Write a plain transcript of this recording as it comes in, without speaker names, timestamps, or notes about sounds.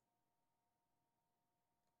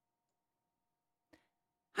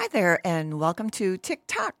Hi there, and welcome to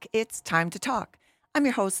TikTok. It's time to talk. I'm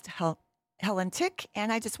your host, Helen Tick,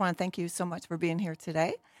 and I just want to thank you so much for being here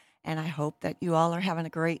today. And I hope that you all are having a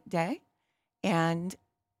great day. And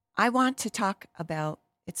I want to talk about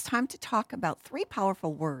it's time to talk about three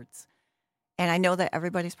powerful words. And I know that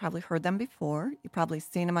everybody's probably heard them before. You've probably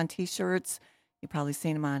seen them on t shirts, you've probably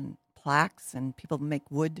seen them on plaques, and people make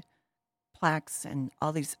wood plaques and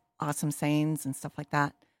all these awesome sayings and stuff like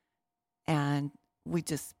that. And we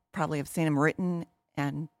just probably have seen them written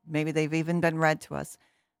and maybe they've even been read to us.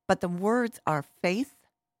 But the words are faith,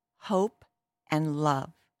 hope, and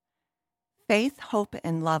love. Faith, hope,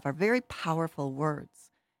 and love are very powerful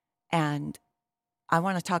words. And I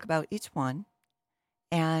want to talk about each one.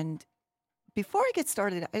 And before I get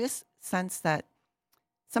started, I just sense that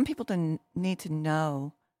some people need to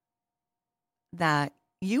know that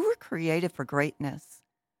you were created for greatness.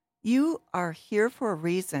 You are here for a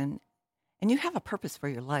reason and you have a purpose for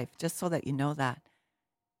your life, just so that you know that.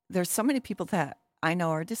 There's so many people that I know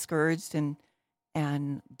are discouraged and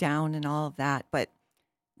down and all of that, but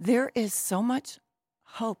there is so much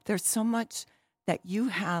hope. There's so much that you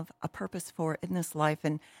have a purpose for in this life.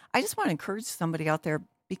 And I just want to encourage somebody out there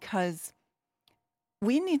because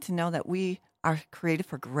we need to know that we are created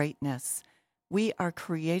for greatness. We are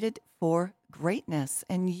created for greatness,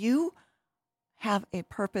 and you have a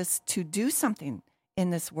purpose to do something in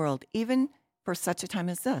this world, even for such a time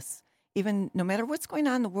as this. Even no matter what's going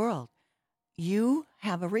on in the world, you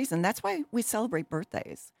have a reason. That's why we celebrate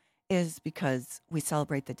birthdays, is because we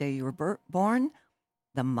celebrate the day you were born,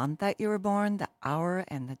 the month that you were born, the hour,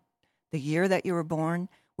 and the year that you were born.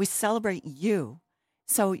 We celebrate you.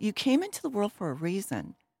 So you came into the world for a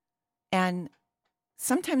reason. And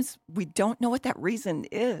sometimes we don't know what that reason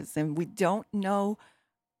is, and we don't know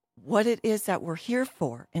what it is that we're here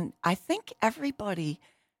for. And I think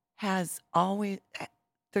has always,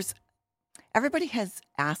 there's, everybody has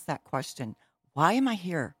asked that question. Why am I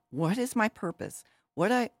here? What is my purpose?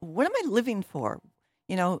 What am I living for?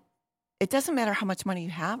 You know, it doesn't matter how much money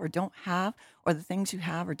you have or don't have, or the things you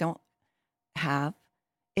have or don't have.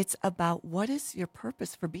 It's about what is your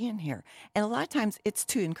purpose for being here. And a lot of times it's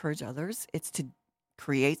to encourage others. It's to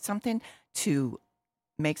create something, to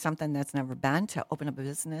make something that's never been, to open up a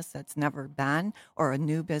business that's never been, or a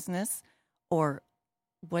new business, or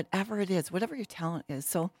whatever it is, whatever your talent is.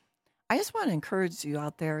 So I just want to encourage you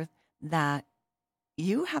out there that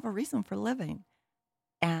you have a reason for living.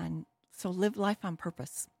 And so live life on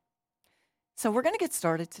purpose. So we're going to get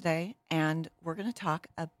started today and we're going to talk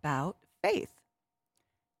about faith.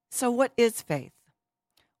 So, what is faith?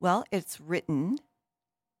 Well, it's written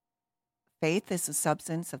faith is the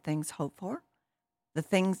substance of things hoped for, the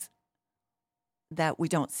things that we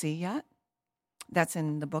don't see yet. That's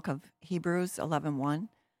in the book of Hebrews 11:1.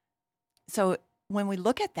 So when we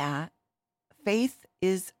look at that, faith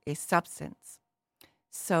is a substance.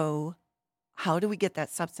 So how do we get that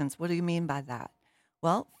substance? What do you mean by that?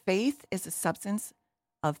 Well, faith is a substance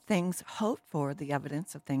of things hoped for, the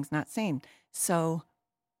evidence of things not seen. So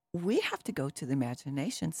we have to go to the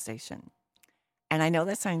imagination station. And I know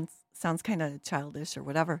that sounds kind of childish or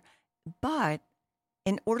whatever, but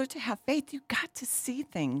in order to have faith, you got to see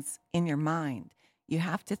things in your mind. You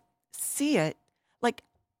have to see it. Like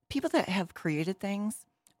people that have created things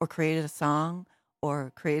or created a song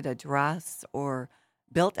or created a dress or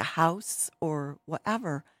built a house or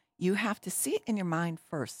whatever, you have to see it in your mind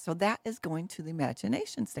first. So that is going to the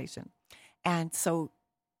imagination station. And so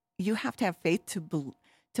you have to have faith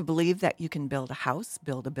to believe that you can build a house,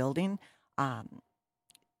 build a building. Um,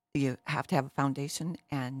 you have to have a foundation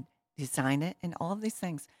and design it and all of these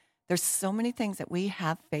things. There's so many things that we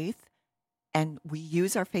have faith and we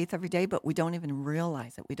use our faith every day, but we don't even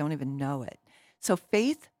realize it. We don't even know it. So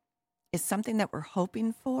faith is something that we're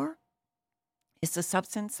hoping for. It's a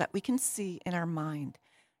substance that we can see in our mind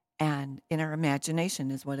and in our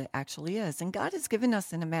imagination is what it actually is. And God has given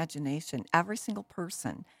us an imagination, every single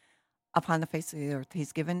person upon the face of the earth.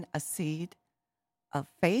 He's given a seed of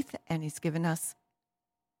faith and he's given us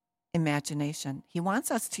imagination. He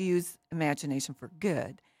wants us to use imagination for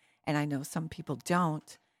good. And I know some people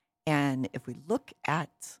don't. And if we look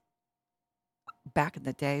at back in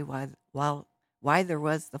the day why there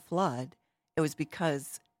was the flood, it was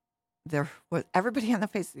because there was everybody on the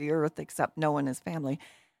face of the earth except Noah and his family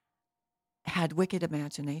had wicked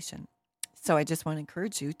imagination. So I just want to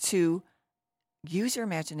encourage you to use your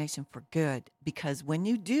imagination for good because when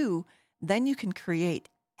you do, then you can create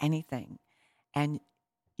anything and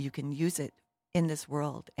you can use it in this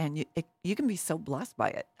world and you can be so blessed by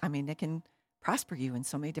it. I mean, it can prosper you in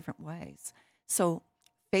so many different ways. So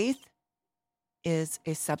faith is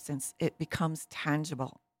a substance. It becomes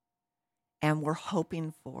tangible, and we're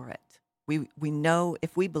hoping for it. We know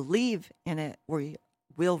if we believe in it, we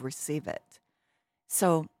will receive it.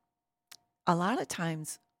 So a lot of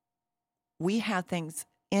times we have things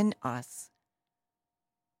in us,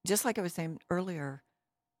 just like I was saying earlier,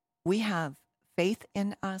 we have faith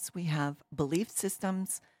in us, we have belief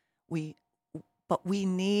systems, we but we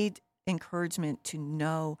need encouragement to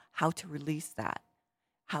know how to release that,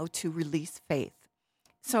 how to release faith.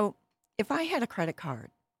 So if I had a credit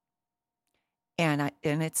card and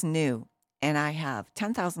it's new and I have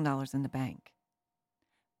 $10,000 in the bank,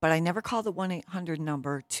 but I never call the 1-800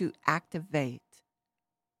 number to activate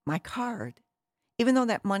my card, even though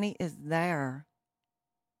that money is there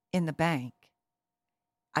in the bank,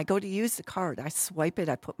 I go to use the card, I swipe it,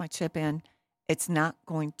 I put my chip in, it's not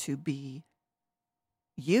going to be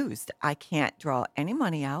used. I can't draw any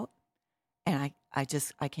money out, and I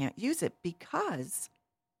can't use it because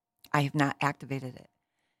I have not activated it.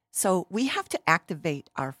 So we have to activate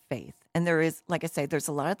our faith. And there is, like I say, there's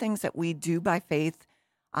a lot of things that we do by faith.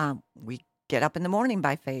 We get up in the morning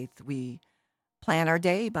by faith. We plan our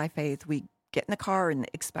day by faith. We get in the car and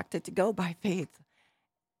expect it to go by faith.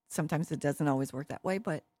 Sometimes it doesn't always work that way,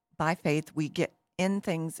 but by faith, we get in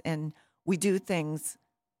things and we do things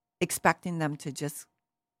expecting them to just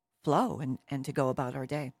flow and to go about our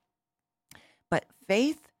day. But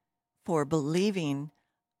faith for believing,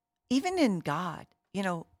 even in God,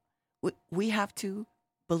 we have to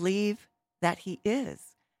believe that He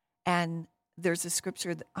is. And there's a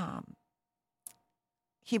scripture,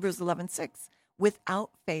 Hebrews 11:6.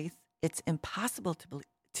 Without faith, it's impossible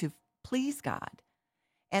to please God.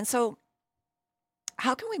 And so,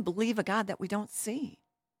 how can we believe a God that we don't see?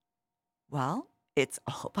 Well, it's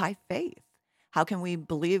all by faith. How can we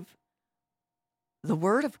believe the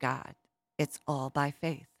Word of God? It's all by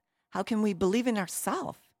faith. How can we believe in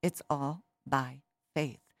ourselves? It's all by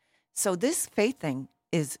faith. So this faith thing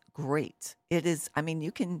is great. It is,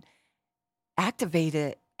 you can activate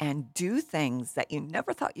it and do things that you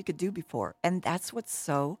never thought you could do before. And that's what's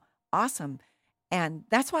so awesome. And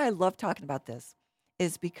that's why I love talking about this,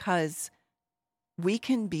 is because we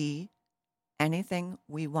can be anything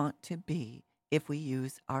we want to be if we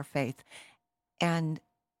use our faith. And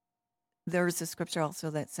there's a scripture also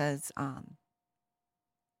that says,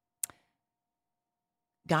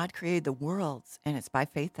 God created the worlds, and it's by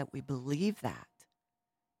faith that we believe that.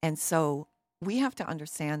 And so we have to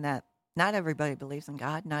understand that not everybody believes in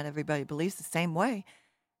God. Not everybody believes the same way.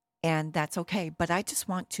 And that's okay. But I just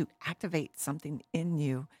want to activate something in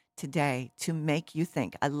you today to make you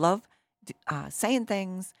think. I love saying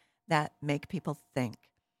things that make people think.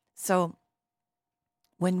 So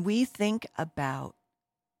when we think about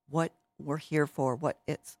what we're here for,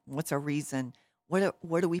 what's our reason, what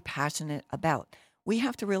are we passionate about, we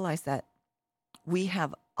have to realize that we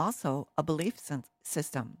have also a belief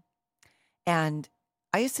system. And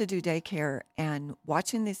I used to do daycare, and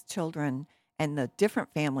watching these children and the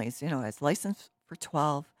different families, I was licensed for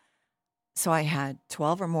 12. So I had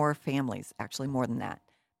 12 or more families, actually more than that,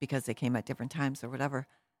 because they came at different times or whatever.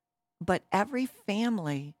 But every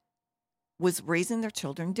family was raising their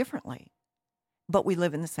children differently. But we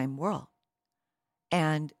live in the same world.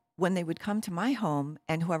 And when they would come to my home,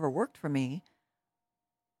 and whoever worked for me,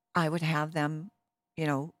 I would have them,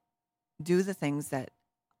 do the things that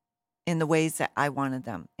in the ways that I wanted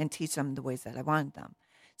them and teach them the ways that I wanted them.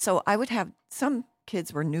 So I would have some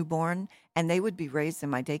kids were newborn and they would be raised in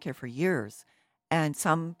my daycare for years. And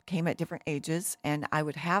some came at different ages, and I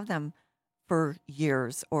would have them for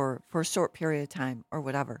years or for a short period of time or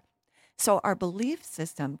whatever. So our belief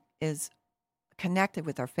system is connected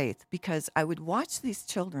with our faith, because I would watch these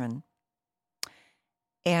children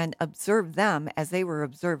and observe them as they were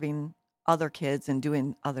observing other kids and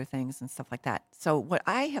doing other things and stuff like that. So what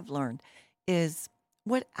I have learned is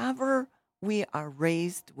whatever we are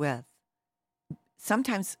raised with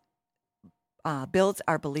sometimes builds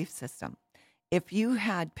our belief system. If you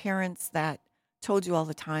had parents that told you all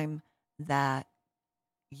the time that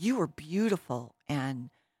you were beautiful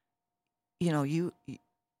and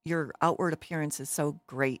your outward appearance is so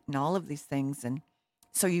great and all of these things, and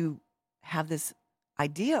so you have this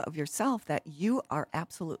idea of yourself that you are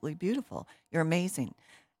absolutely beautiful, you're amazing.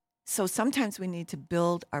 So sometimes we need to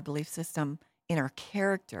build our belief system in our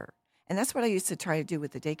character. And that's what I used to try to do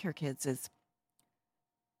with the daycare kids is,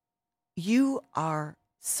 you are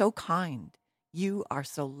so kind. You are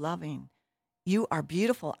so loving. You are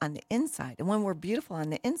beautiful on the inside. And when we're beautiful on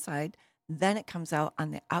the inside, then it comes out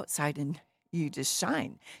on the outside and you just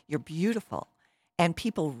shine. You're beautiful. And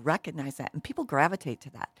people recognize that and people gravitate to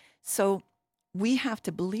that. So we have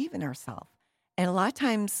to believe in ourselves. And a lot of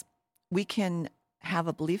times we can have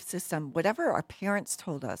a belief system, whatever our parents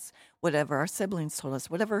told us, whatever our siblings told us,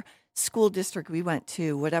 whatever school district we went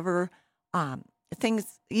to, whatever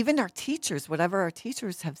things, even our teachers, whatever our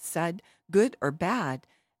teachers have said, good or bad,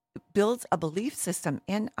 builds a belief system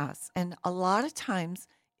in us. And a lot of times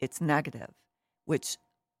it's negative, which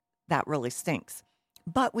that really stinks.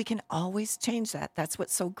 But we can always change that. That's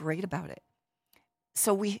what's so great about it.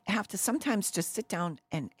 So we have to sometimes just sit down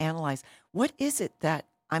and analyze, what is it that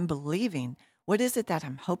I'm believing? What is it that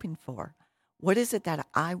I'm hoping for? What is it that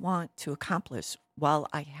I want to accomplish while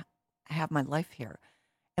I have my life here?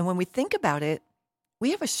 And when we think about it,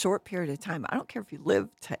 we have a short period of time. I don't care if you live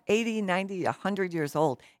to 80, 90, 100 years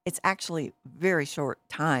old. It's actually very short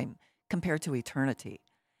time compared to eternity.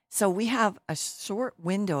 So we have a short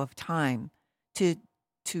window of time to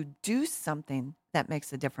do something that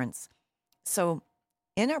makes a difference. So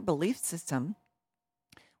in our belief system,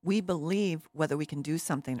 we believe whether we can do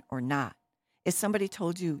something or not. If somebody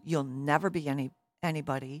told you you'll never be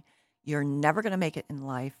anybody, you're never going to make it in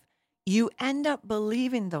life, you end up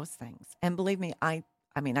believing those things. And believe me, I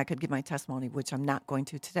mean, I could give my testimony, which I'm not going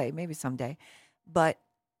to today, maybe someday, but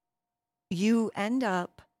you end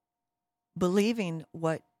up believing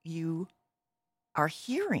what you are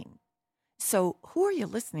hearing. So who are you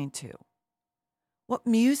listening to? What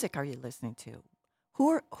music are you listening to?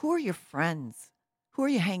 Who are your friends? Who are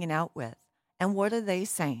you hanging out with? And what are they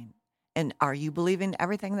saying? And are you believing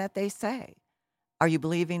everything that they say? Are you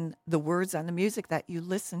believing the words on the music that you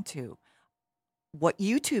listen to? What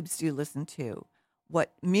YouTubes do you listen to?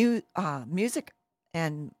 What music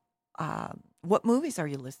and what movies are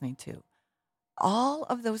you listening to? All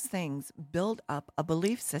of those things build up a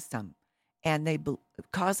belief system, and they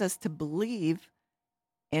cause us to believe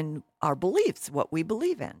in our beliefs, what we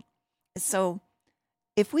believe in. So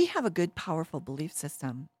if we have a good, powerful belief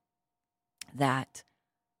system that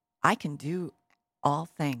I can do all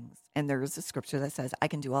things, and there is a scripture that says, I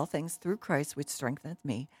can do all things through Christ, which strengtheneth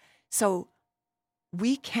me. So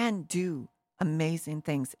we can do amazing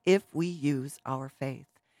things if we use our faith.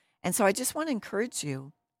 And so I just want to encourage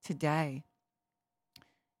you today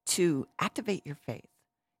to activate your faith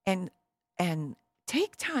and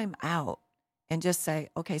take time out and just say,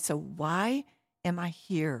 okay, so why am I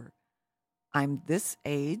here? I'm this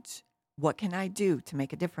age. What can I do to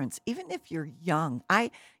make a difference? Even if you're young.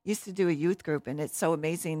 I used to do a youth group, and it's so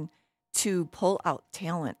amazing to pull out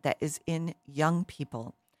talent that is in young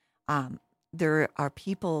people. There are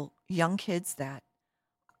people, young kids that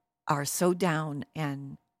are so down.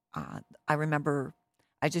 And I remember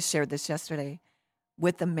I just shared this yesterday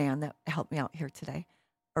with a man that helped me out here today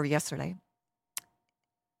or yesterday,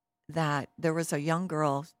 that there was a young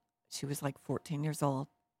girl. She was like 14 years old.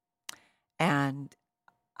 And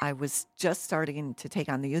I was just starting to take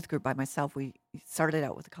on the youth group by myself. We started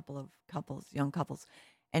out with a couple of couples, young couples,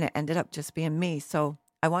 and it ended up just being me. So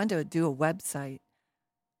I wanted to do a website,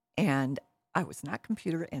 and I was not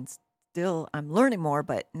computer, and still I'm learning more,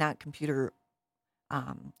 but not computer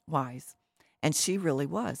wise. And she really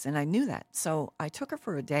was, and I knew that. So I took her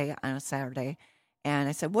for a day on a Saturday, and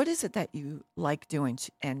I said, what is it that you like doing?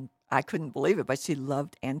 And I couldn't believe it, but she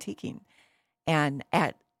loved antiquing. And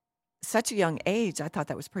at such a young age, I thought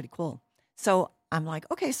that was pretty cool. So I'm like,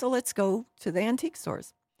 okay, so let's go to the antique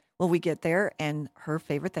stores. Well, we get there, and her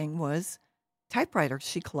favorite thing was typewriters.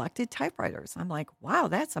 She collected typewriters. I'm like, wow,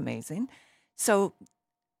 that's amazing. So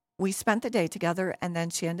we spent the day together, and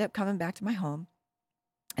then she ended up coming back to my home,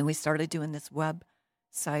 and we started doing this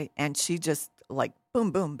website, and she just like, boom,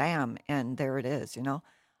 boom, bam, and there it is, you know.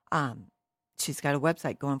 She's got a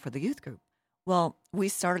website going for the youth group. Well, we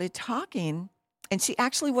started talking, and she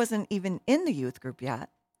actually wasn't even in the youth group yet.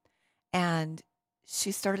 And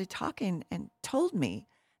she started talking and told me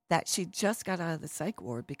that she just got out of the psych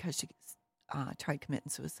ward because she tried committing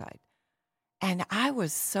suicide. And I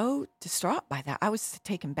was so distraught by that. I was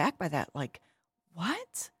taken back by that. Like,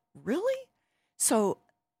 what? Really? So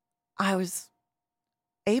I was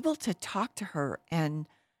able to talk to her, and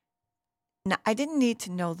I didn't need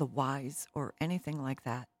to know the whys or anything like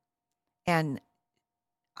that. And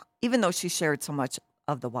even though she shared so much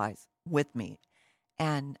of the whys with me.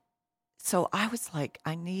 And so I was like,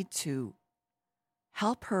 I need to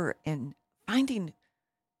help her in finding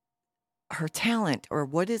her talent, or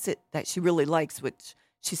what is it that she really likes, which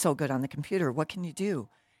she's so good on the computer. What can you do?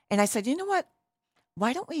 And I said, you know what?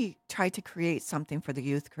 Why don't we try to create something for the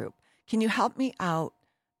youth group? Can you help me out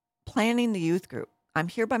planning the youth group? I'm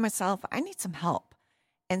here by myself. I need some help.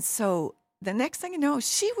 And so the next thing you know,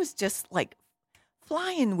 she was just like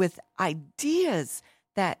flying with ideas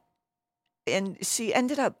and she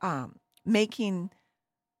ended up making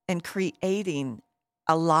and creating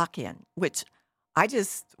a lock-in, which I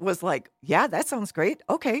just was like, yeah, that sounds great.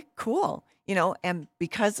 Okay, cool. And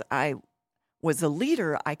because I was a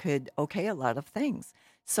leader, I could okay a lot of things.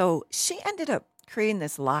 So she ended up creating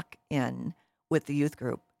this lock-in with the youth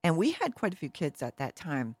group. And we had quite a few kids at that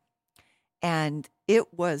time. And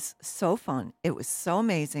it was so fun. It was so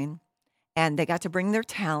amazing. And they got to bring their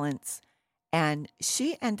talents. And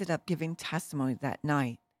she ended up giving testimony that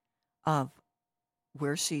night of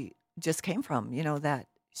where she just came from, that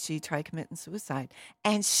she tried committing suicide.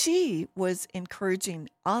 And she was encouraging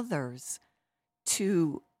others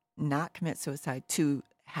to not commit suicide, to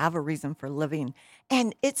have a reason for living.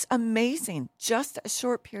 And it's amazing. Just a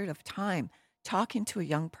short period of time talking to a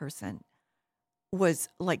young person was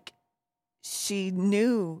like, she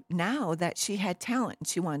knew now that she had talent and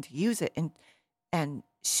she wanted to use it, and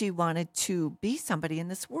she wanted to be somebody in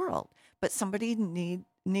this world, but somebody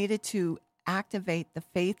needed to activate the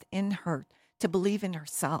faith in her to believe in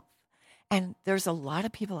herself. And there's a lot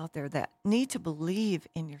of people out there that need to believe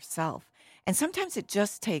in yourself. And sometimes it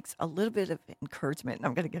just takes a little bit of encouragement. And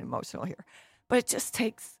I'm going to get emotional here, but it just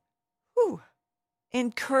takes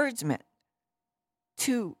encouragement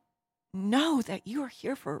to know that you are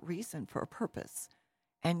here for a reason, for a purpose,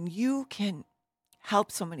 and you can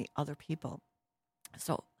help so many other people.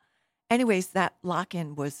 So anyways, that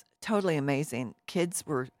lock-in was totally amazing. Kids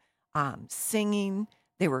were singing.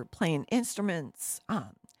 They were playing instruments.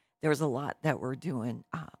 There was a lot that were doing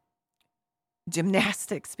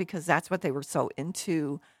gymnastics because that's what they were so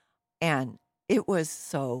into. And it was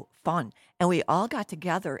so fun. And we all got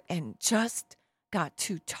together and just got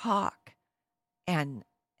to talk and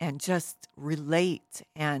just relate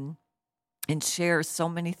and share so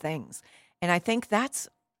many things. And I think that's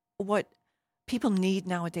what people need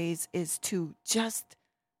nowadays, is to just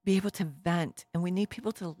be able to vent. And we need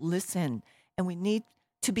people to listen, and we need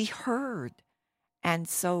to be heard. And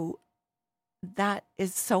so that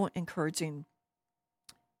is so encouraging.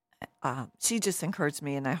 She just encouraged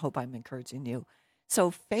me, and I hope I'm encouraging you.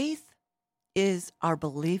 So faith is our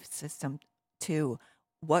belief system too.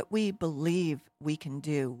 What we believe we can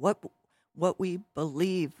do, what we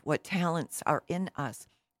believe, what talents are in us.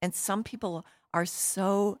 And some people are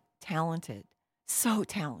so talented.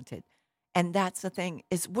 And that's the thing,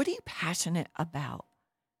 is what are you passionate about?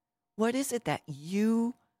 What is it that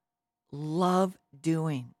you love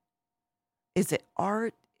doing? Is it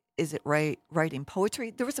art? Is it writing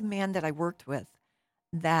poetry? There was a man that I worked with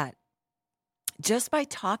that just by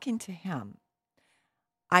talking to him,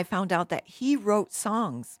 I found out that he wrote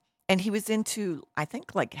songs, and he was into, I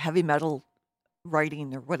think, like heavy metal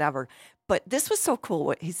writing or whatever. But this was so cool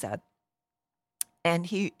what he said. And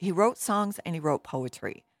he wrote songs and he wrote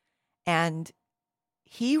poetry. And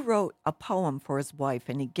he wrote a poem for his wife,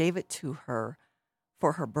 and he gave it to her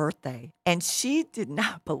for her birthday. And she did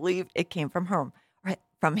not believe it came from her, right,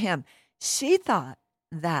 from him. She thought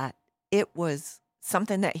that it was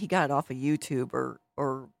something that he got off of YouTube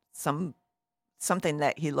or something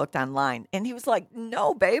that he looked online. And he was like,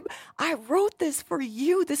 no, babe, I wrote this for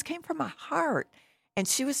you. This came from my heart. And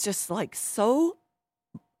she was just like so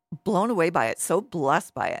blown away by it, so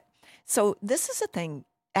blessed by it. So this is a thing.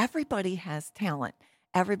 Everybody has talent.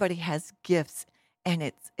 Everybody has gifts.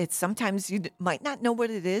 And it's sometimes you might not know what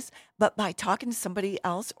it is, but by talking to somebody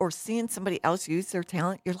else or seeing somebody else use their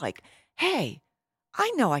talent, you're like, hey,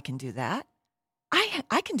 I know I can do that.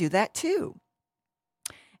 I can do that too.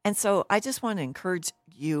 And so I just want to encourage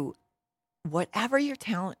you, whatever your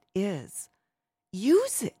talent is,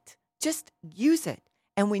 use it. Just use it.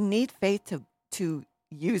 And we need faith to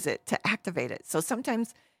use it, to activate it. So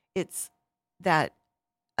sometimes it's that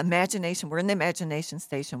imagination. We're in the imagination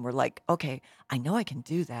station. We're like, okay, I know I can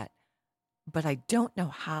do that, but I don't know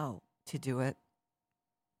how to do it.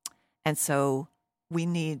 And so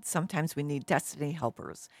sometimes we need destiny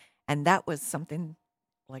helpers. And that was something,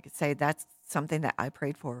 like I say, that's something that I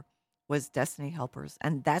prayed for, was destiny helpers.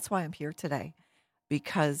 And that's why I'm here today,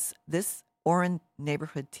 because this Orrin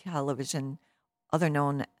Neighborhood Television, other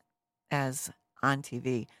known as On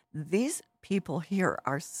TV, these people here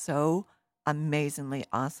are so amazingly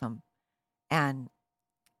awesome. And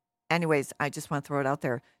anyways, I just want to throw it out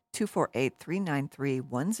there.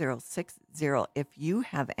 248-393-1060. If you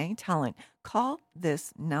have any talent, call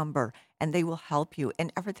this number and they will help you.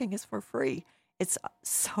 And everything is for free. It's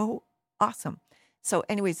so awesome. So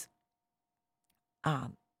anyways,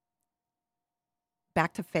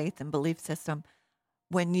 back to faith and belief system.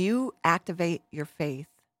 When you activate your faith,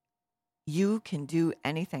 you can do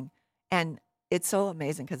anything. And it's so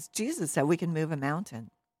amazing because Jesus said we can move a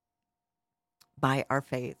mountain by our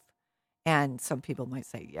faith. And some people might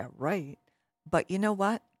say, yeah, right. But you know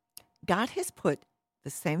what? God has put the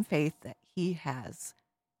same faith that he has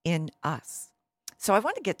in us. So I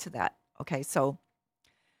want to get to that. Okay, so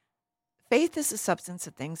faith is the substance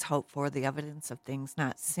of things hoped for, the evidence of things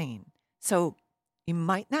not seen. So you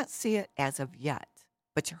might not see it as of yet,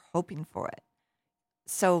 but you're hoping for it.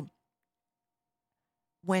 So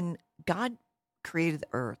when God created the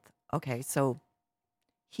earth, okay, so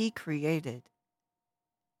he created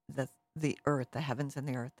the earth, the heavens and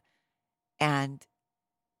the earth, and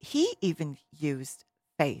he even used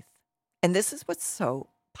faith. And this is what's so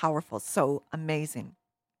powerful, so amazing.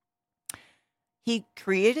 He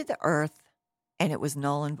created the earth, and it was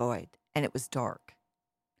null and void, and it was dark.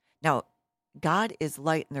 Now, God is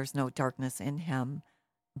light, and there's no darkness in him,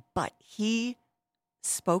 but he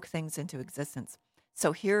spoke things into existence.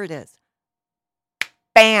 So here it is.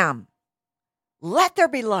 Bam! Let there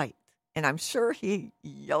be light. And I'm sure he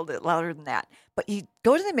yelled it louder than that. But you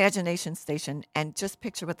go to the imagination station and just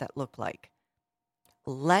picture what that looked like.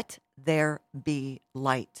 Let there be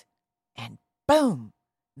light. And boom,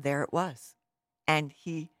 there it was. And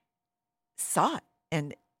he saw it,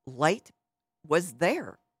 and light was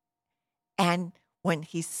there. And when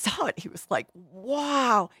he saw it, he was like,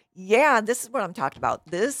 wow, yeah, this is what I'm talking about.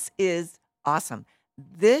 This is awesome.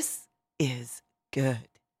 This is good.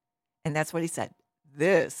 And that's what he said.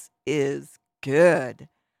 This is good.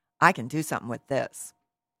 I can do something with this.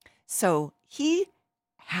 So he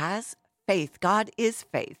has faith. God is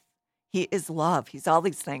faith. He is love. He's all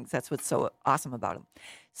these things. That's what's so awesome about him.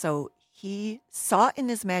 So he saw it in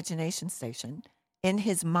his imagination station, in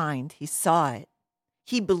his mind. He saw it.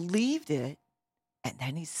 He believed it. And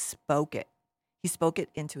then he spoke it. He spoke it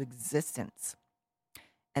into existence.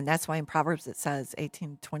 And that's why in Proverbs it says,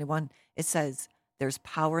 18:21, it says, there's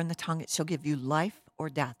power in the tongue. It shall give you life or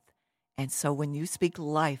death. And so when you speak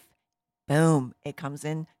life, boom, it comes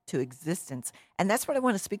into existence. And that's what I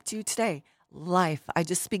want to speak to you today. Life. I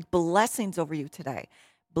just speak blessings over you today.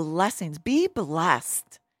 Blessings. Be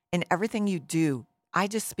blessed in everything you do. I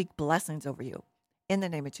just speak blessings over you in the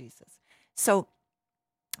name of Jesus. So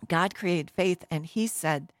God created faith, and he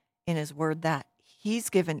said in his word that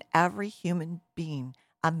he's given every human being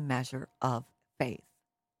a measure of faith.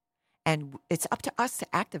 And it's up to us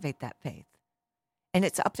to activate that faith. And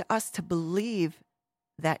it's up to us to believe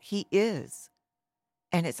that he is.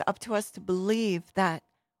 And it's up to us to believe that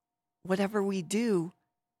whatever we do,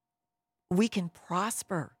 we can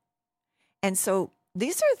prosper. And so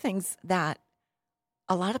these are things that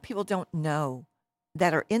a lot of people don't know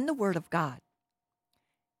that are in the Word of God.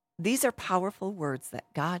 These are powerful words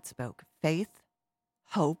that God spoke: faith,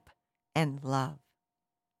 hope, and love.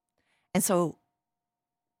 And so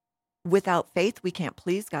without faith, we can't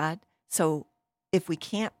please God. So if we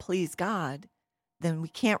can't please God, then we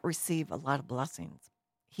can't receive a lot of blessings.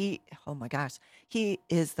 Oh my gosh, he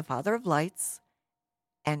is the Father of lights,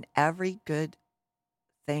 and every good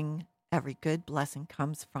thing, every good blessing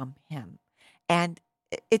comes from him. And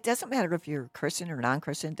it doesn't matter if you're Christian or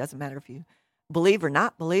non-Christian. It doesn't matter if you believe or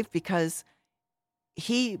not believe, because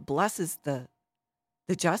he blesses the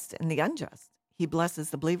just and the unjust. He blesses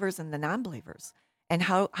the believers and the non-believers. And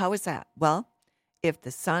how is that? Well, if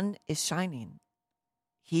the sun is shining,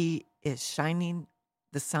 he is shining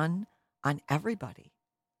the sun on everybody.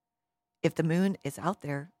 If the moon is out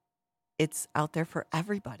there, it's out there for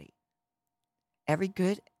everybody. Every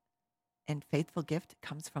good and faithful gift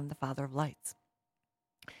comes from the Father of lights.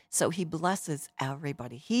 So he blesses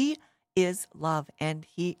everybody. He is love. And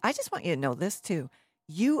I just want you to know this too.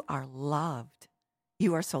 You are loved.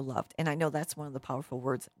 You are so loved. And I know that's one of the powerful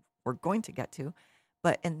words we're going to get to.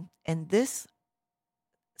 But in this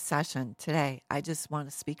session today, I just want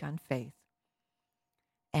to speak on faith.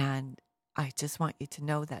 And I just want you to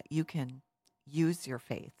know that you can use your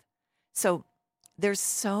faith. So there's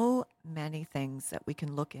so many things that we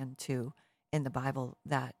can look into in the Bible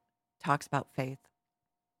that talks about faith.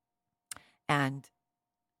 And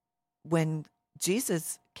when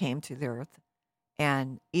Jesus came to the earth,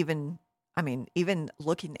 and even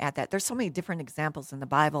looking at that, there's so many different examples in the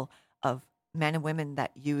Bible of men and women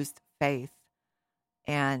that used faith.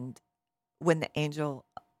 And when the angel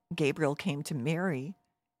Gabriel came to Mary,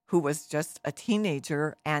 who was just a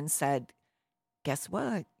teenager, and said, guess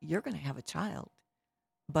what? You're going to have a child,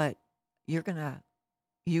 but you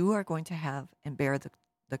are going to have and bear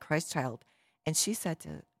the Christ child. And she said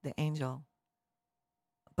to the angel,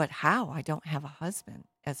 but how? I don't have a husband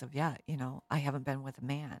as of yet. I haven't been with a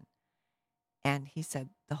man. And he said,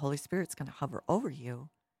 the Holy Spirit's going to hover over you,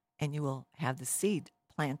 and you will have the seed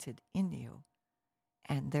planted in you,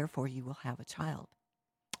 and therefore you will have a child.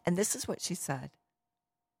 And this is what she said.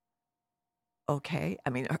 okay. I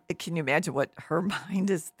mean, can you imagine what her mind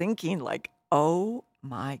is thinking? Like, oh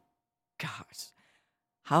my gosh,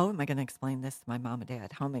 how am I going to explain this to my mom and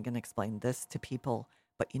dad? How am I going to explain this to people?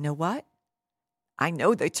 But you know what? I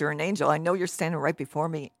know that you're an angel. I know you're standing right before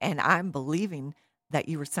me, and I'm believing that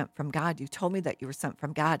you were sent from God. You told me that you were sent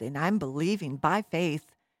from God, and I'm believing by faith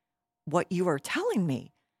what you are telling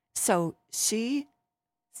me. So she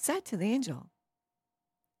said to the angel,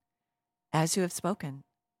 as you have spoken,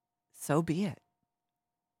 so be it.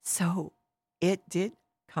 So it did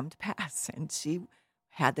come to pass, and she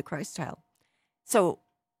had the Christ child. So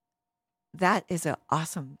that is an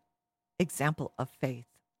awesome example of faith.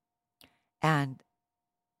 And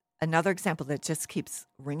another example that just keeps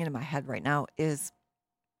ringing in my head right now is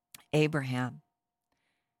Abraham.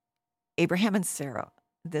 Abraham and Sarah.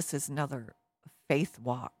 This is another faith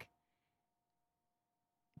walk.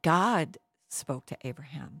 God spoke to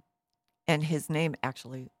Abraham, and his name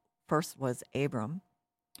actually first was Abram,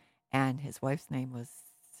 and his wife's name was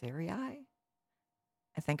Sarai.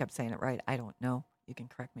 I think I'm saying it right. I don't know. You can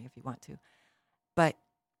correct me if you want to. But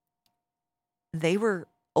they were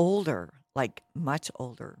older, like much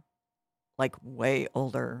older, like way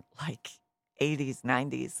older, like 80s,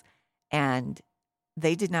 90s, and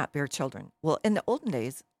they did not bear children. Well, in the olden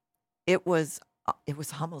days, it was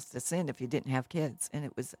almost a sin if you didn't have kids, and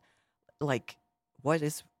it was like, what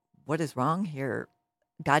is wrong here?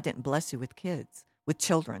 God didn't bless you with kids, with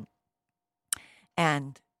children.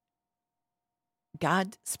 And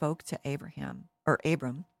God spoke to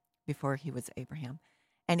Abram before he was Abraham,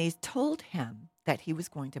 and he told him that he was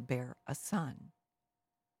going to bear a son.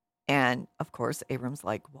 And of course, Abram's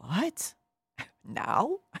like, what?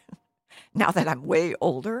 Now? Now that I'm way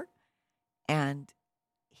older? And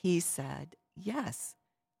he said, yes,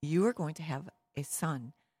 you are going to have a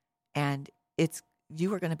son, and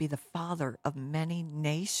you are going to be the father of many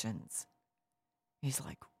nations. He's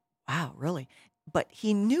like, wow, really? But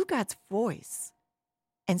he knew God's voice.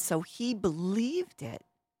 And so he believed it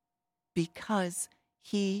because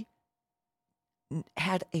he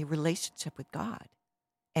had a relationship with God,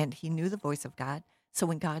 and he knew the voice of God. So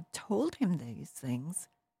when God told him these things,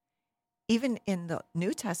 even in the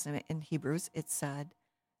New Testament in Hebrews, it said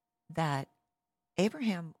that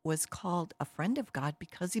Abraham was called a friend of God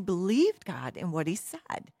because he believed God in what he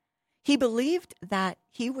said. He believed that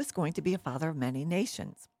he was going to be a father of many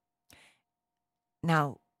nations.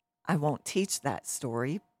 Now, I won't teach that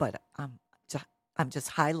story, but I'm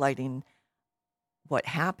just highlighting what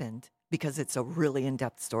happened because it's a really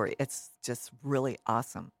in-depth story. It's just really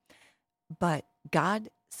awesome. But God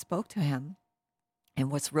spoke to him,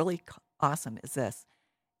 and what's really awesome is this.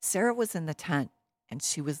 Sarah was in the tent, and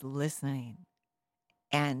she was listening.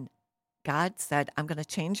 And God said, I'm going to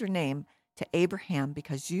change your name to Abraham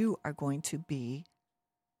because you are going to be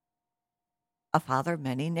a father of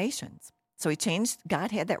many nations. So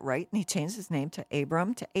God had that right, and he changed his name to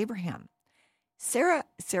Abram to Abraham.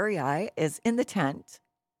 Sarai is in the tent,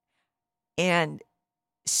 and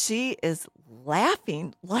she is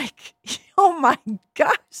laughing like, oh my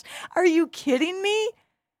gosh, are you kidding me?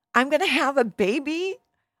 I'm going to have a baby.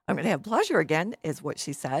 I'm going to have pleasure again, is what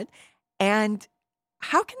she said. And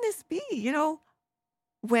how can this be?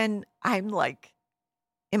 When I'm like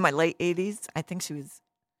in my late 80s, I think she was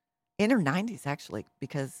in her 90s actually,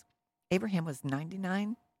 because Abraham was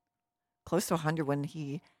 99, close to 100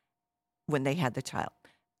 when they had the child.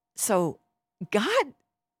 So God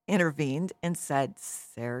intervened and said,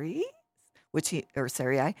 Sarai,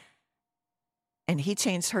 and he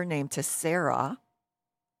changed her name to Sarah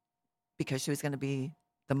because she was going to be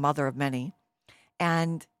the mother of many.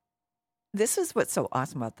 And this is what's so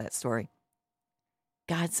awesome about that story.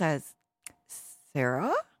 God says,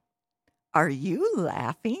 Sarah, are you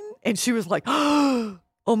laughing? And she was like, oh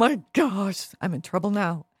my gosh, I'm in trouble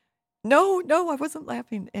now. No, I wasn't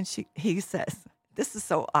laughing. And he says, this is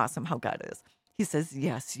so awesome how God is. He says,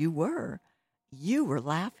 yes, you were. You were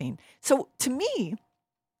laughing. So to me,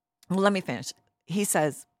 well, let me finish. He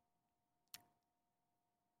says,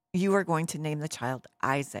 you are going to name the child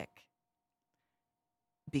Isaac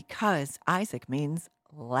because Isaac means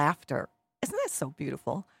laughter. Isn't that so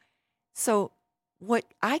beautiful? So what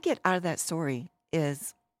I get out of that story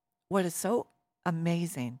is what is so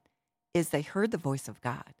amazing is they heard the voice of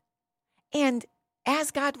God. And as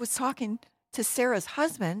God was talking to Sarah's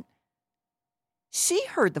husband, she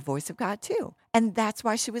heard the voice of God too. And that's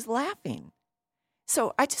why she was laughing.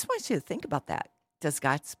 So I just want you to think about that. Does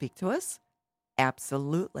God speak to us?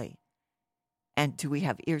 Absolutely. And do we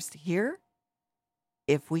have ears to hear?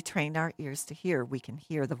 If we train our ears to hear, we can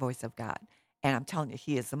hear the voice of God. And I'm telling you,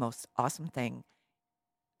 he is the most awesome thing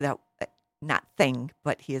that not thing,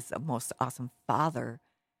 but he is the most awesome father.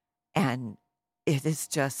 And it is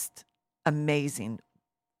just amazing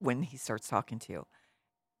when he starts talking to you.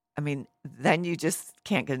 I mean, then you just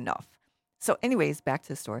can't get enough. So, anyways, back to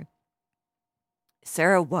the story.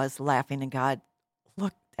 Sarah was laughing, and God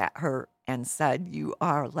looked at her and said, "You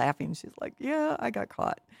are laughing." She's like, "Yeah, I got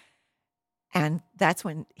caught." And that's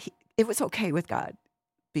when it was okay with God,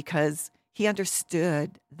 because he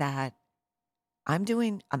understood that I'm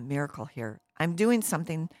doing a miracle here. I'm doing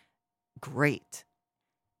something great.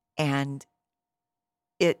 And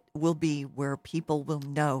it will be where people will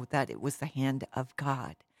know that it was the hand of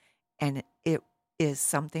God. And it is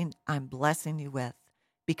something I'm blessing you with,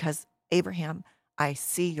 because Abraham, I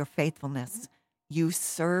see your faithfulness. You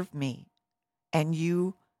serve me and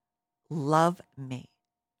you love me.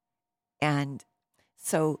 And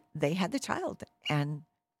so they had the child, and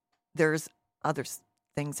there's other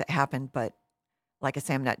things that happened, but like I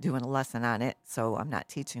say, I'm not doing a lesson on it, so I'm not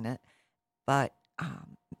teaching it, but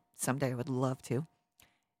someday I would love to.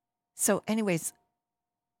 So anyways,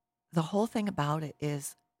 the whole thing about it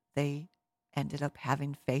is they ended up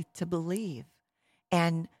having faith to believe.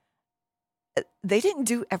 And they didn't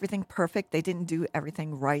do everything perfect. They didn't do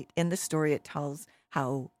everything right. In the story, it tells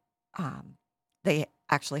how they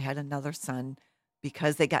actually had another son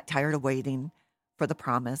because they got tired of waiting for the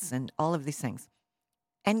promise and all of these things.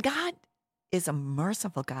 And God is a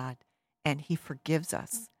merciful God, and he forgives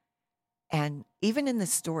us. And even in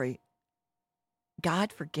this story,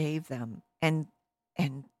 God forgave them and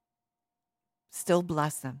still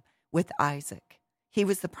blessed them with Isaac. He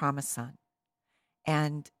was the promised son.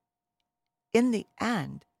 And in the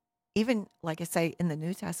end, even like I say in the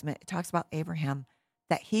New Testament, it talks about Abraham,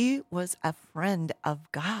 that he was a friend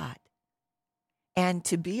of God. And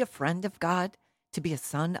to be a friend of God, to be a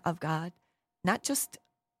son of God, not just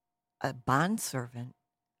a bondservant,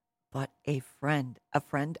 but a friend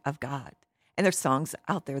of God. And there's songs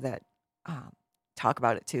out there that talk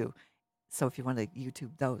about it too. So if you want to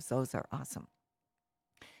YouTube those are awesome.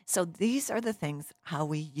 So these are the things how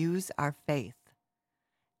we use our faith.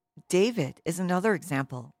 David is another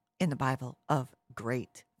example in the Bible of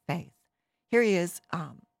great faith. Here he is,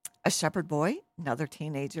 a shepherd boy, another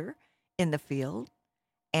teenager in the field,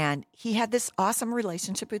 and he had this awesome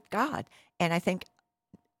relationship with God. And I think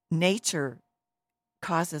nature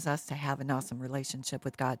causes us to have an awesome relationship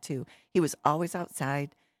with God too. He was always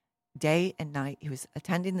outside, day and night. He was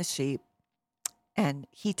attending the sheep, and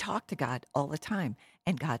he talked to God all the time,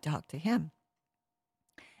 and God talked to him.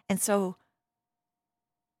 And so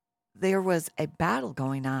there was a battle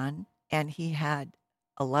going on, and he had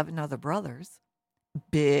 11 other brothers,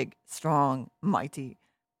 big, strong, mighty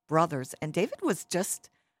brothers. And David was just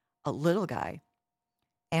a little guy.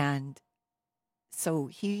 And so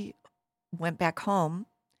he went back home,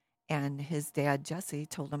 and his dad, Jesse,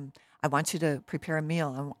 told him, "I want you to prepare a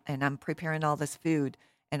meal, and I'm preparing all this food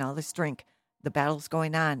and all this drink. The battle's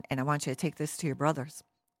going on, and I want you to take this to your brothers."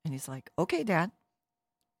 And he's like, "Okay, Dad,"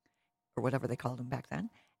 or whatever they called him back then.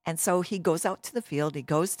 And so he goes out to the field. He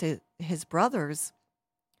goes to his brothers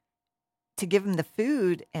to give him the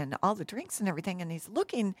food and all the drinks and everything. And he's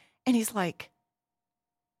looking, and he's like,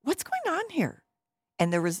 "What's going on here?"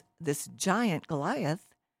 And there was this giant Goliath,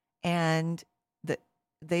 and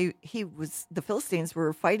the Philistines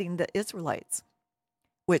were fighting the Israelites,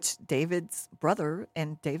 which David's brother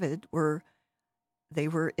and David were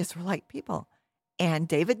Israelite people. And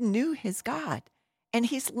David knew his God. And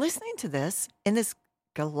he's listening to this, and this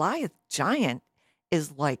Goliath giant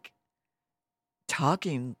is like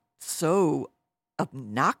talking so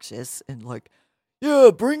obnoxious and like,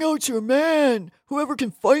 "Yeah, bring out your man. Whoever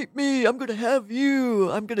can fight me, I'm going to have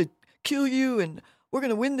you. I'm going to kill you, and we're going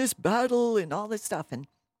to win this battle," and all this stuff.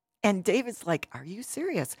 And David's like, "Are you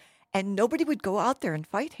serious?" And nobody would go out there and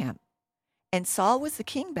fight him. And Saul was the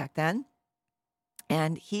king back then,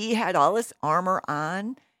 and he had all this armor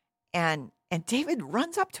on, and David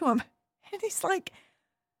runs up to him, and he's like,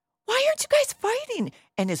 "Why aren't you guys fighting?"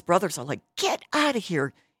 And his brothers are like, "Get out of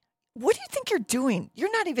here. What do you think you're doing?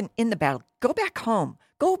 You're not even in the battle. Go back home.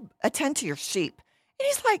 Go attend to your sheep." And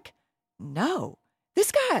he's like, "No,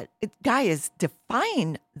 this guy is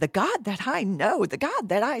defying the God that I know, the God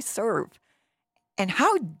that I serve. And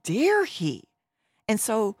how dare he?" And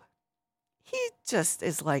so he just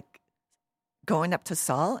is like going up to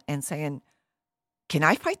Saul and saying, "Can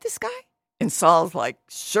I fight this guy?" And Saul's like,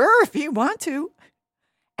 "Sure, if you want to."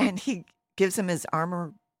 And he gives him his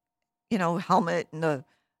armor, helmet and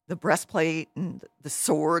the breastplate and the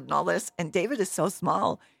sword and all this. And David is so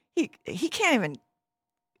small, he can't even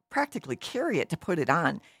practically carry it to put it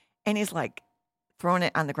on. And he's like throwing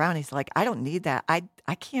it on the ground. He's like, "I don't need that.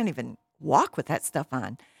 I can't even walk with that stuff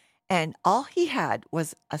on. And all he had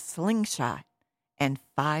was a slingshot and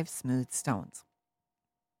 5 smooth stones.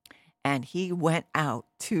 And he went out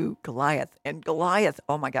to Goliath. And Goliath,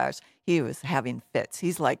 oh my gosh, he was having fits.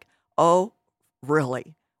 He's like, oh,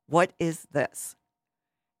 really? What is this?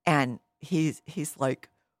 And he's like,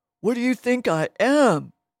 what do you think I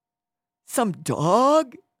am? Some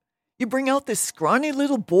dog? You bring out this scrawny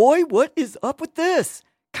little boy? What is up with this?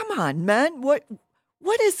 Come on, man. What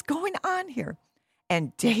is going on here?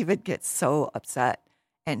 And David gets so upset.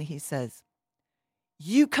 And he says,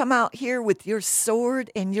 you come out here with your sword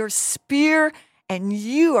and your spear, and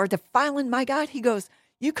you are defiling my God. He goes,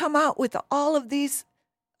 you come out with all this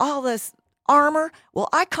armor. Well,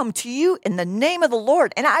 I come to you in the name of the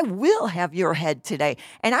Lord, and I will have your head today.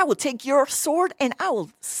 And I will take your sword, and I will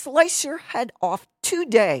slice your head off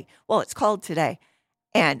today. Well, it's called today.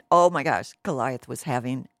 And oh my gosh, Goliath was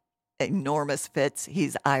having enormous fits.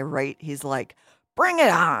 He's irate. He's like, bring it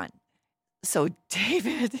on. So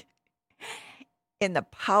David, in the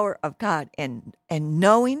power of God and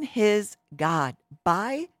knowing his God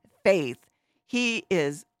by faith, he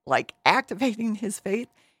is like activating his faith.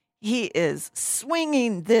 He is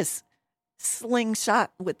swinging this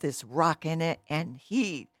slingshot with this rock in it, and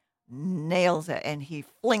he nails it and he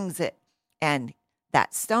flings it. And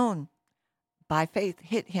that stone, by faith,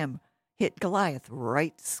 hit Goliath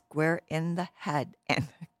right square in the head. And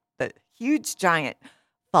the huge giant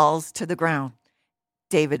falls to the ground.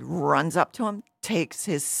 David runs up to him, takes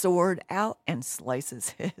his sword out, and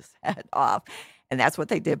slices his head off. And that's what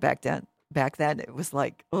they did back then. Back then, it was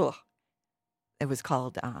like, ugh. It was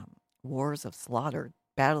called wars of slaughter,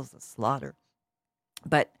 battles of slaughter.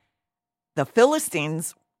 But the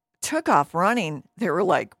Philistines took off running. They were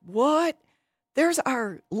like, what? There's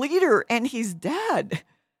our leader, and he's dead.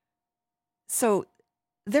 So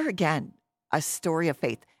there again, a story of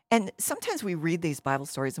faith. And sometimes we read these Bible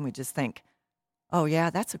stories and we just think, oh, yeah,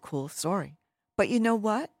 that's a cool story. But you know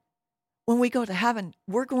what? When we go to heaven,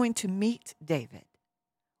 we're going to meet David.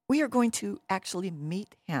 We are going to actually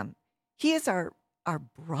meet him. He is our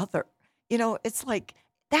brother. You know, it's like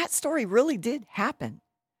that story really did happen.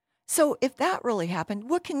 So if that really happened,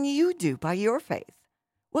 what can you do by your faith?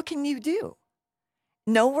 What can you do?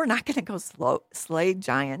 No, we're not going to go slay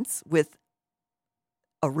giants with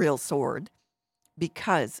a real sword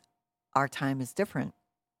because our time is different.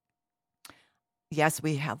 Yes,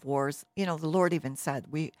 we have wars. You know, the Lord even said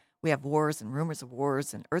we have wars and rumors of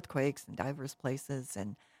wars and earthquakes in diverse places,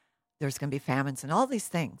 and there's going to be famines and all these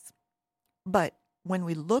things. But when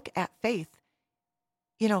we look at faith,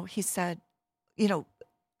 you know, he said, you know,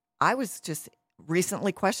 I was just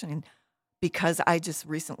recently questioning because I just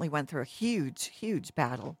recently went through a huge, huge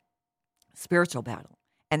battle, spiritual battle.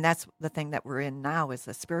 And that's the thing that we're in now is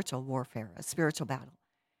a spiritual warfare, a spiritual battle.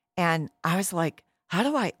 And I was like, how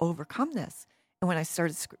do I overcome this? And when I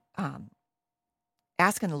started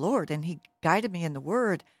asking the Lord, and he guided me in the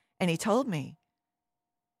word, and he told me,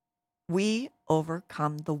 we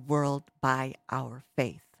overcome the world by our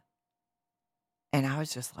faith. And I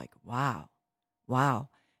was just like, wow.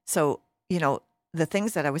 So, you know, the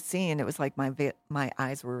things that I was seeing, it was like my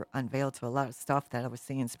eyes were unveiled to a lot of stuff that I was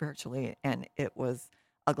seeing spiritually, and it was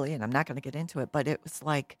ugly, and I'm not going to get into it, but it was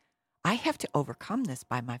like, I have to overcome this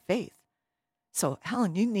by my faith. So,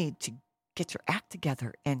 Helen, you need to get your act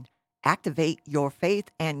together and activate your faith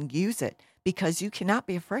and use it because you cannot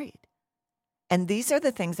be afraid. And these are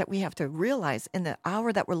the things that we have to realize in the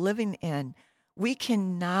hour that we're living in. We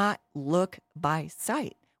cannot look by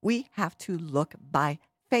sight. We have to look by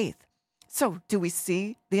faith. So do we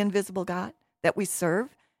see the invisible God that we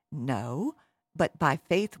serve? No, but by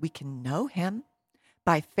faith we can know him.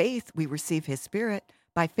 By faith we receive his spirit.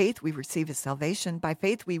 By faith we receive his salvation. By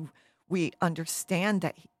faith we understand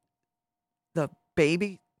that the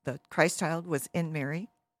baby, the Christ child, was in Mary,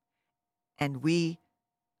 and we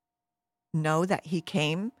know that he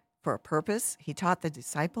came for a purpose. He taught the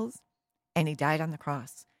disciples, and he died on the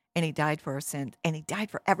cross, and he died for our sins, and he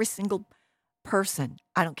died for every single person.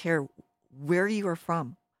 I don't care where you are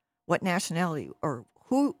from, what nationality, or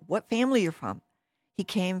what family you're from. He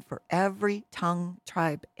came for every tongue,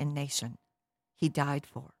 tribe, and nation. He died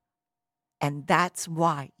for. And that's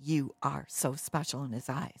why you are so special in his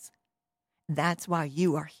eyes. That's why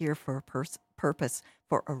you are here for a purpose,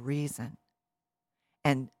 for a reason.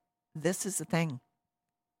 And this is the thing.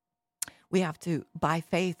 We have to, by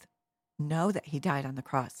faith, know that he died on the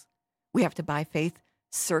cross. We have to, by faith,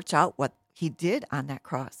 search out what he did on that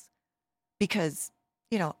cross. Because,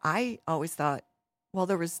 you know, I always thought, well,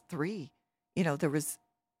 there was 3. You know, there was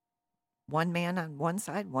one man on one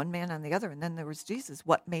side, one man on the other, and then there was Jesus.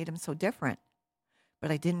 What made him so different?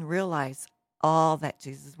 but I didn't realize all that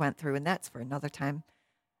Jesus went through. And that's for another time,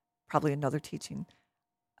 probably another teaching.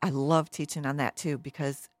 I love teaching on that too,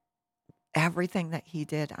 because everything that he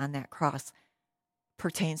did on that cross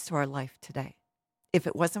pertains to our life today. If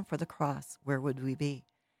it wasn't for the cross, where would we be?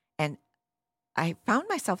 And I found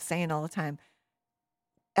myself saying all the time,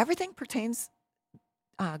 everything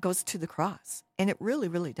goes to the cross. And it really,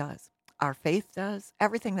 really does. Our faith does.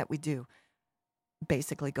 Everything that we do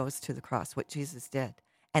basically goes to the cross, what Jesus did.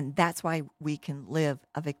 And that's why we can live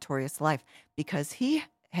a victorious life, because he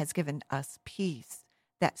has given us peace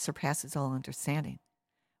that surpasses all understanding.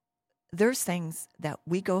 There's things that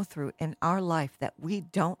we go through in our life that we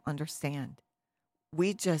don't understand.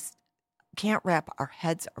 We just can't wrap our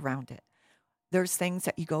heads around it. There's things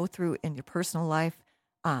that you go through in your personal life,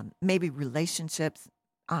 maybe relationships,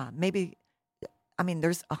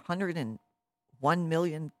 there's 101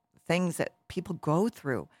 million things that people go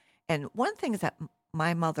through. And one thing is that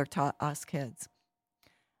my mother taught us kids,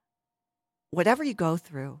 whatever you go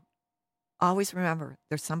through, always remember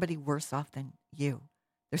there's somebody worse off than you.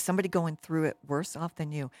 There's somebody going through it worse off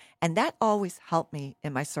than you. And that always helped me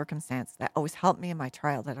in my circumstance. That always helped me in my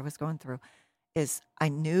trial that I was going through, is I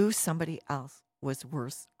knew somebody else was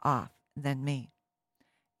worse off than me.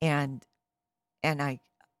 And I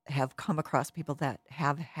have come across people that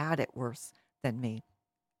have had it worse than me.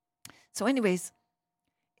 So anyways,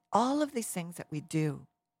 all of these things that we do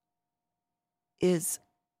is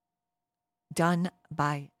done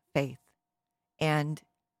by faith. And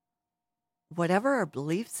whatever our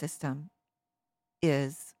belief system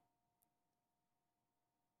is,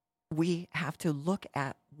 we have to look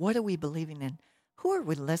at, what are we believing in? Who are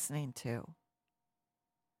we listening to?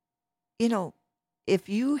 You know, if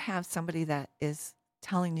you have somebody that is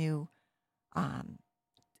telling you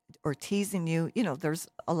or teasing you, there's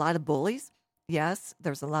a lot of bullies. Yes,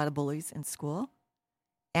 there's a lot of bullies in school.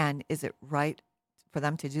 And is it right for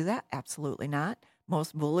them to do that? Absolutely not.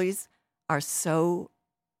 Most bullies are so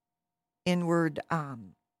inward,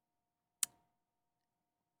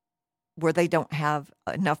 where they don't have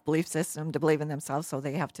enough belief system to believe in themselves, so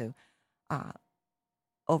they have to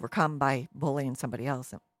overcome by bullying somebody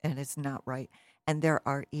else, and it's not right. And there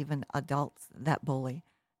are even adults that bully,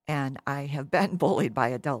 and I have been bullied by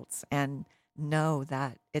adults and know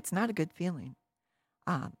that it's not a good feeling.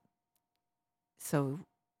 So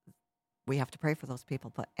we have to pray for those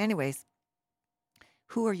people. But anyways,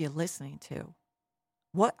 who are you listening to?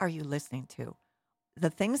 What are you listening to? The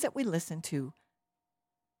things that we listen to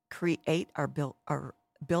create our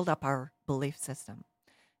build up our belief system.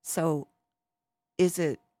 So is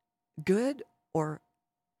it good, or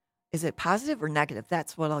is it positive or negative?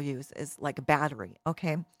 That's what I'll use, is like a battery,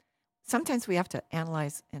 okay? Sometimes we have to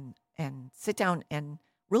analyze and sit down and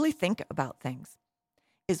really think about things.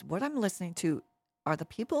 Is what I'm listening to, are the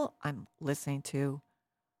people I'm listening to,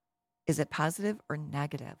 is it positive or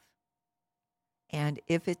negative? And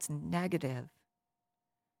if it's negative,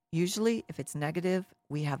 usually if it's negative,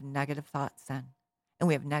 we have negative thoughts then. And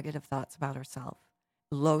we have negative thoughts about ourselves,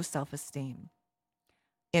 low self-esteem,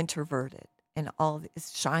 introverted, and all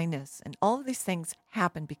this shyness. And all of these things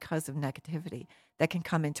happen because of negativity that can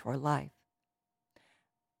come into our life.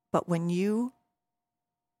 But when you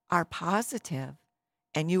are positive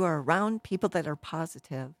and you are around people that are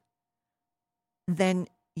positive, then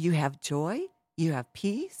you have joy, you have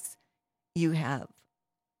peace, you have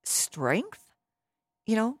strength.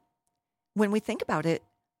 When we think about it,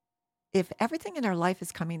 if everything in our life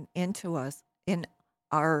is coming into us in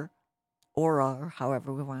our aura, or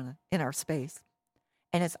however we want to, in our space,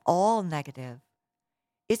 and it's all negative,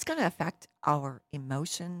 it's going to affect our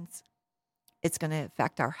emotions. It's going to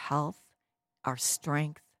affect our health, our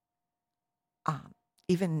strength,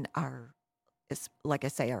 even like I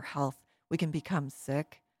say, our health. We can become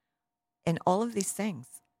sick and all of these things.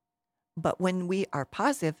 But when we are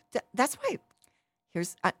positive, that's why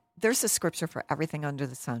there's a scripture for everything under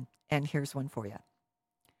the sun. And here's one for you.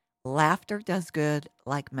 Laughter does good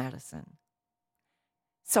like medicine.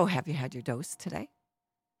 So have you had your dose today?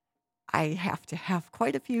 I have to have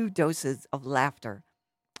quite a few doses of laughter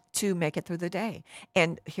to make it through the day.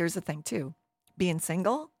 And here's the thing too, being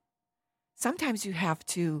single, sometimes you have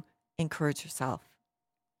to encourage yourself,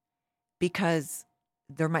 because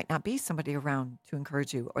there might not be somebody around to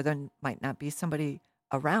encourage you, or there might not be somebody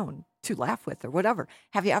around to laugh with, or whatever.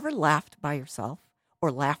 Have you ever laughed by yourself,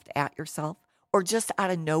 or laughed at yourself, or just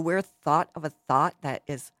out of nowhere thought of a thought that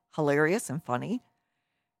is hilarious and funny?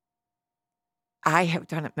 I have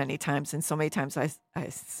done it many times, and so many times I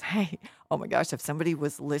say, oh my gosh, if somebody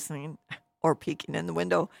was listening or peeking in the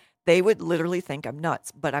window, they would literally think I'm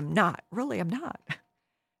nuts, but I'm not. Really, I'm not.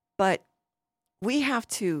 But we have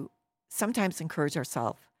to sometimes encourage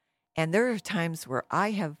ourselves. And there are times where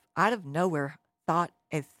I have, out of nowhere, thought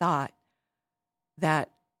a thought that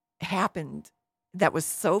happened that was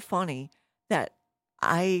so funny that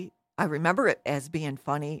I remember it as being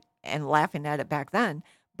funny and laughing at it back then,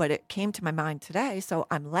 but it came to my mind today. So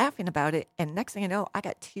I'm laughing about it. And next thing I know, I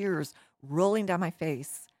got tears rolling down my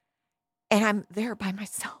face and I'm there by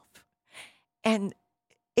myself. And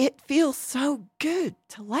it feels so good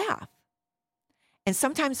to laugh. And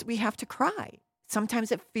sometimes we have to cry.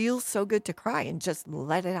 Sometimes it feels so good to cry and just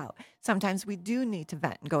let it out. Sometimes we do need to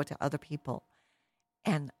vent and go to other people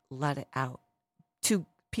and let it out to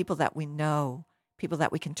people that we know, people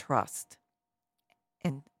that we can trust,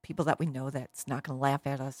 and people that we know that's not going to laugh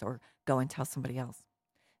at us or go and tell somebody else.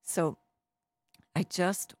 So I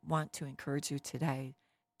just want to encourage you today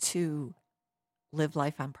to live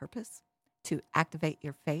life on purpose, to activate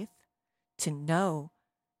your faith, to know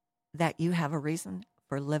that you have a reason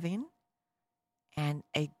for living and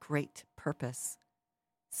a great purpose.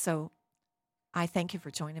 So I thank you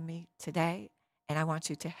for joining me today, and I want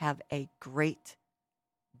you to have a great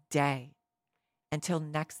day. Until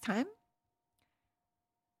next time,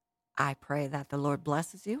 I pray that the Lord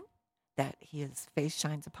blesses you, that his face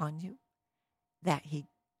shines upon you, that he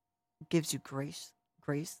gives you grace,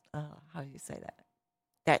 how do you say that?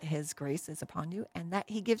 That his grace is upon you, and that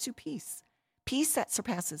he gives you peace, peace that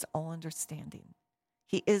surpasses all understanding.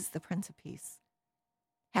 He is the Prince of Peace.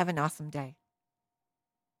 Have an awesome day.